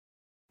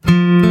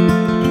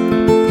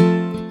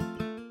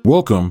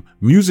Welcome,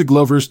 music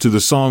lovers, to the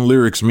Song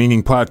Lyrics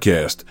Meaning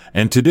podcast,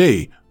 and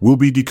today, we'll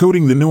be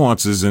decoding the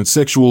nuances in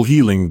Sexual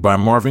Healing by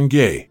Marvin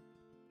Gaye.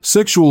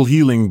 Sexual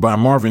Healing by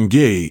Marvin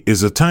Gaye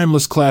is a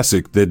timeless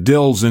classic that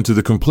delves into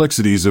the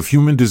complexities of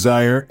human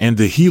desire and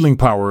the healing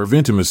power of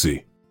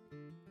intimacy.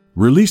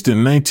 Released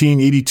in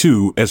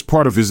 1982 as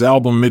part of his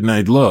album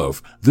Midnight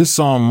Love, this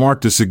song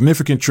marked a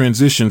significant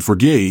transition for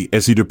Gaye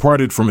as he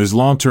departed from his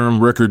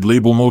long-term record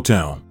label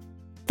Motown.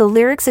 The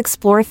lyrics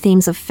explore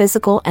themes of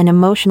physical and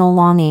emotional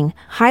longing,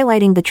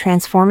 highlighting the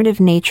transformative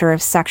nature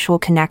of sexual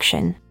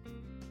connection.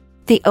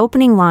 The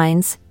opening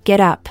lines,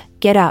 "Get up,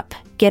 get up,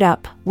 get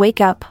up,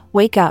 wake up,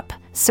 wake up,"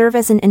 serve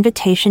as an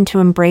invitation to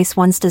embrace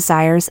one's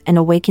desires and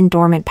awaken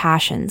dormant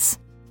passions.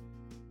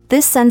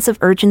 This sense of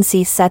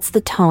urgency sets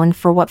the tone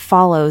for what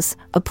follows,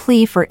 a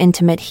plea for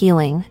intimate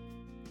healing.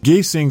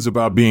 Gaye sings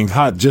about being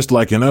hot just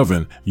like an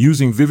oven,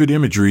 using vivid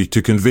imagery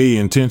to convey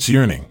intense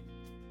yearning.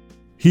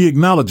 He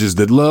acknowledges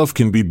that love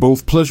can be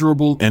both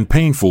pleasurable and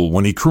painful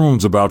when he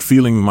croons about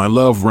feeling my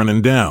love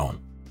running down.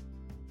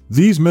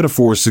 These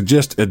metaphors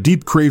suggest a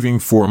deep craving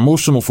for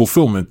emotional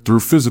fulfillment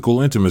through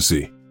physical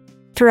intimacy.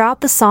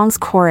 Throughout the song's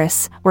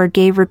chorus, where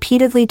Gaye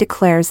repeatedly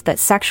declares that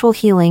sexual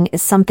healing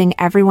is something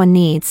everyone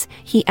needs,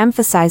 he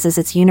emphasizes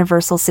its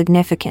universal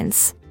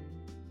significance.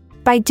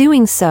 By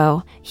doing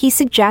so, he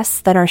suggests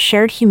that our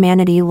shared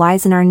humanity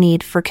lies in our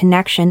need for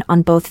connection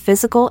on both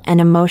physical and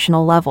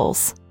emotional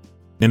levels.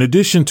 In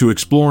addition to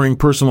exploring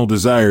personal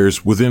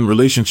desires within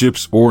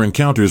relationships or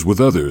encounters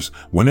with others,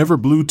 whenever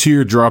blue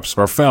teardrops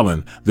are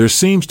falling, there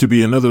seems to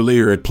be another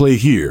layer at play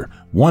here,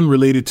 one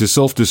related to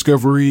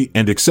self-discovery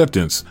and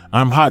acceptance.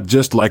 I'm hot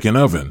just like an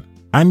oven.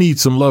 I need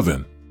some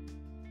lovin'.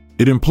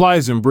 It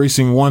implies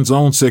embracing one's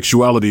own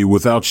sexuality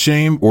without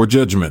shame or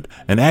judgment,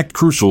 an act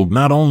crucial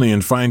not only in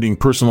finding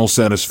personal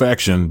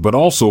satisfaction but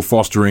also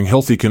fostering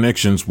healthy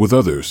connections with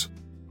others.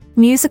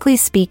 Musically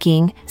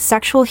speaking,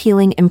 Sexual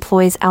Healing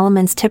employs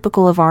elements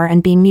typical of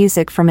R&B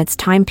music from its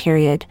time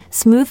period,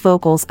 smooth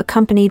vocals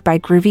accompanied by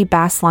groovy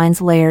bass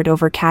lines layered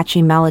over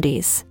catchy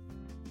melodies.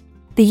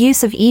 The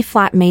use of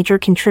E-flat major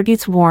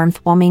contributes warmth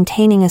while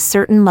maintaining a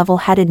certain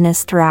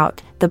level-headedness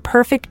throughout, the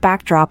perfect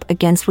backdrop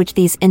against which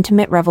these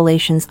intimate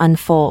revelations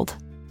unfold.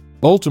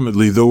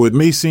 Ultimately, though it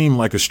may seem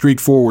like a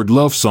straightforward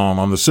love song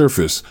on the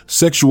surface,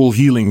 Sexual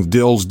Healing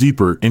delves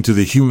deeper into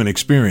the human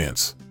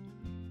experience.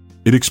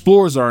 It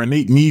explores our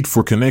innate need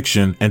for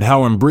connection and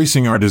how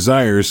embracing our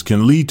desires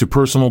can lead to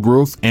personal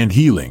growth and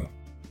healing.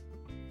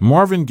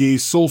 Marvin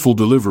Gaye's soulful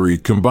delivery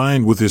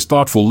combined with his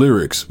thoughtful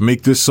lyrics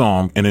make this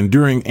song an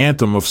enduring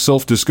anthem of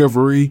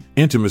self-discovery,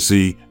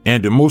 intimacy,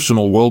 and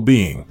emotional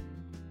well-being.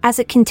 As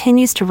it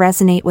continues to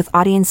resonate with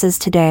audiences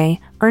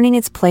today, earning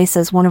its place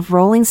as one of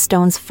Rolling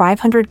Stone's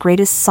 500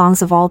 greatest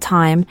songs of all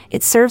time,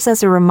 it serves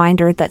as a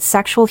reminder that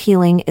sexual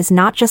healing is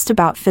not just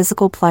about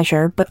physical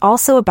pleasure but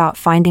also about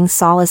finding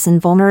solace in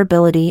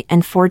vulnerability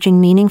and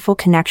forging meaningful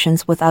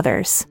connections with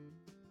others.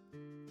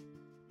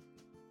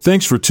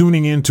 Thanks for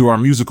tuning in to our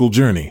musical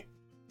journey.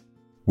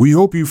 We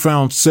hope you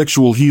found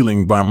Sexual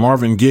Healing by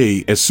Marvin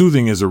Gaye as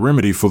soothing as a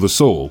remedy for the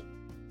soul.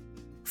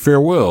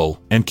 Farewell,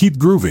 and keep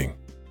grooving.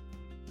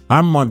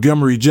 I'm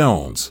Montgomery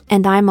Jones.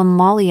 And I'm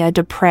Amalia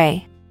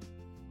Dupre.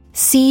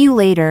 See you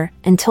later,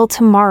 until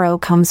tomorrow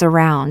comes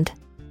around.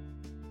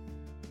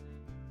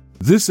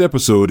 This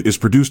episode is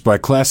produced by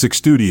Classic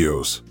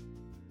Studios.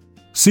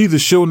 See the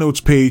show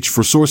notes page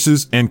for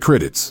sources and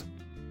credits.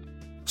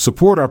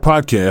 Support our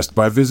podcast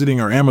by visiting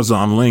our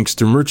Amazon links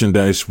to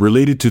merchandise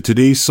related to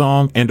today's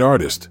song and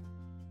artist.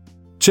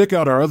 Check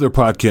out our other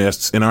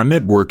podcasts in our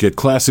network at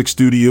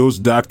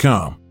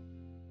classicstudios.com.